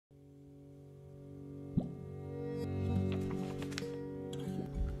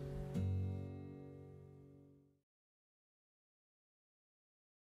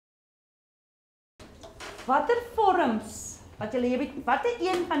Watter vorms wat julle hier watter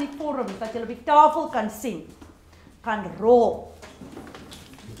een van die vorms wat julle op die tafel kan sien kan rol?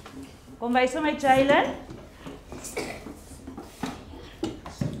 Kom wys vir my Jalen.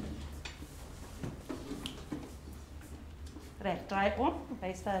 Reg, draai om,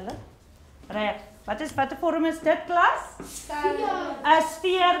 wys vir hulle. Reg. Watter vorm is dit, klas? 'n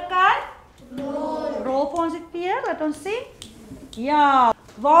Sfeer kan rol. Rol vir ons die peer, laat ons sien. Ja.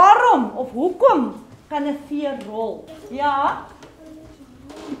 Waarom of hoekom kan 'n veer rol? Ja.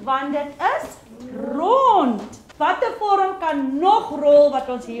 Want dit is rond. Watter vorm kan nog rol wat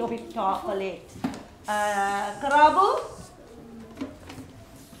ons hier op die tafel het? Krabbel.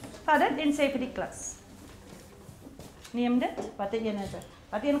 Vat dit en sê vir die klas. Neem dit. Watter een is dit?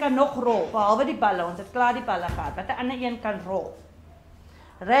 Watter een kan nog rol? Behalwe die balle. Ons het klaar die balle gehad. Watter ander een kan rol?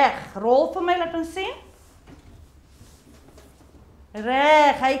 Reg. Rol vir my, laat ons sien.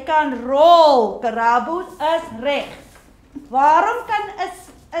 Reg. Hy kan rol. Krabbel is reg. Waarom kan 'n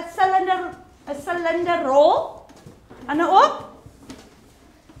silinder rol? Ander op?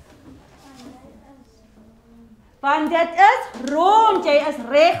 Want dit is rond. Jy is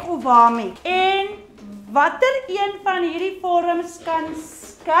reg of waarmee? En watter een van hierdie vorms kan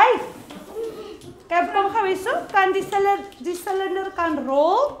skuif? Kyk, kom gou hierso. Kan die silinder kan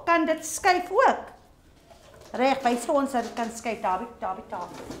rol? Kan dit skuif ook? Reg, wys vir ons dat dit kan skuif. Daar by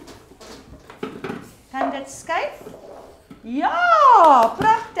tafel. Kan dit skuif? Ja,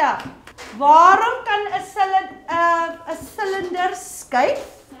 pragtig. Waarom kan 'n silinder skuif?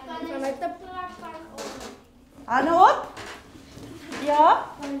 Vanuit 'n plek van op. Hande op? Ja?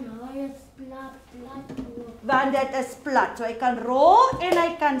 Hy is plat. Want dit is plat. So hy kan rol en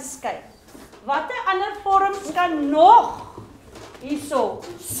hy kan skuif. Watter ander vorms kan nog hierso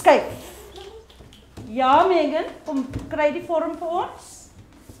skuif? Ja, Megan, kom kry die vorm vir ons.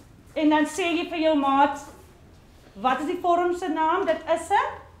 En dan sê jy vir jou maat, wat is die vorm se naam? Dit is 'n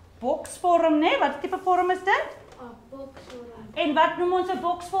boksvorm, né? Wat tipe vorm is dit? 'n Boksvorm. En wat noem ons 'n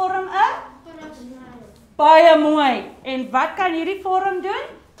boksvorm? Baie mooi. En wat kan hierdie vorm doen?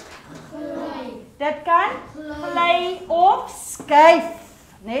 Glij. Dit kan gly of skuif.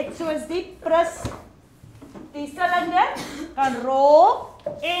 Net soos die prys. Die silinder kan rol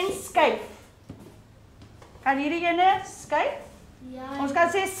en skuif. Kan hierdie ene skuif? Ja. Ons kan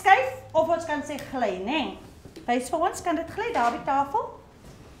sê skuif of ons kan sê gly, né? Wys vir ons, kan dit gly daar op die tafel?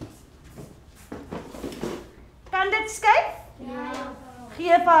 Kan dit skuif? Ja.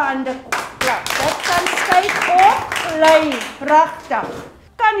 Gee 'n hande klap. Dit kan skuif of gly. Pragtig.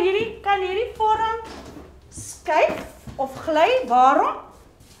 Kan hierdie vorm skuif of gly? Waarom?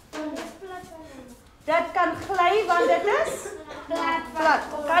 Dit kan gly want dit is plat.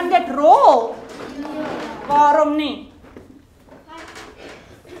 Kan dit rol? Waarom nie?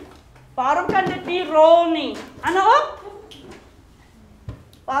 Waarom kan dit nie rol nie? Ander op?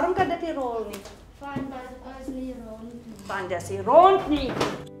 Waarom kan dit nie rol nie? Want dit is nie rond nie. Want dit is nie rond nie.